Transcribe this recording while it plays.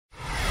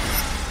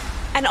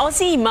An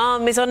Aussie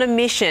mum is on a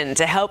mission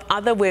to help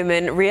other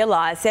women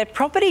realise their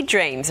property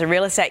dreams. A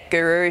real estate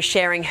guru is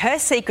sharing her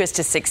secrets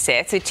to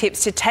success with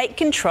tips to take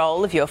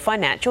control of your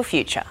financial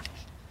future.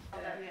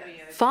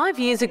 5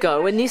 years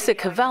ago, Anissa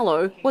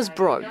Cavallo was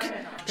broke.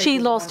 She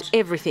lost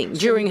everything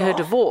during her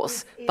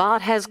divorce,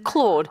 but has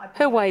clawed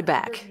her way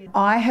back.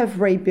 I have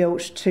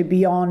rebuilt to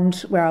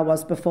beyond where I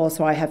was before,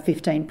 so I have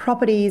 15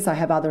 properties, I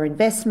have other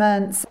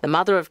investments. The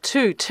mother of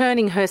two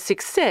turning her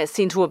success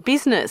into a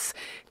business,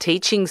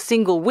 teaching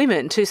single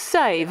women to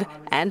save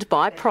and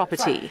buy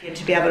property.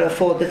 To be able to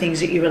afford the things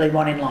that you really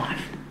want in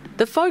life.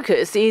 The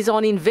focus is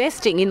on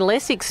investing in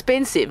less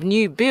expensive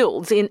new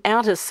builds in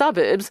outer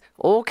suburbs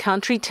or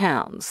country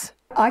towns.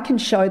 I can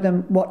show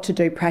them what to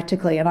do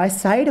practically, and I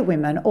say to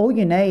women, all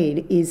you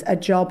need is a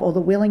job or the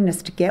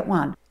willingness to get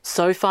one.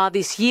 So far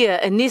this year,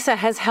 Anissa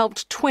has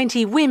helped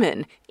 20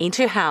 women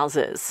into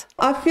houses.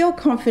 I feel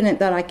confident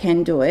that I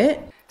can do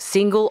it.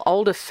 Single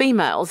older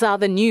females are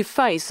the new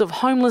face of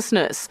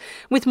homelessness,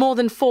 with more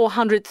than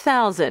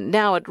 400,000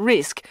 now at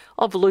risk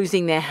of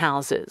losing their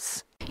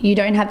houses. You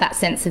don't have that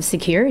sense of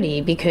security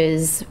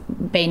because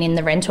being in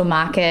the rental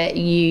market,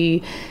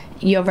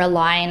 you're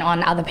relying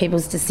on other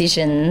people's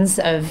decisions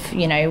of,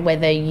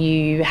 whether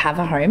you have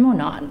a home or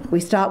not.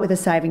 We start with a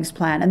savings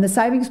plan, and the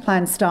savings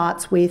plan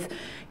starts with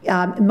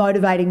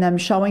motivating them,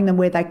 showing them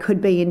where they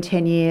could be in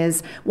 10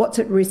 years, what's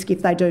at risk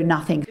if they do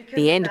nothing.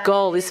 The end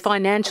goal is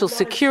financial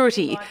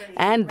security,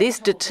 and this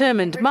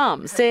determined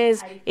mum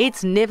says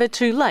it's never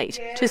too late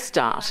to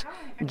start.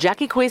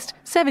 Jackie Quist,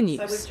 7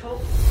 News.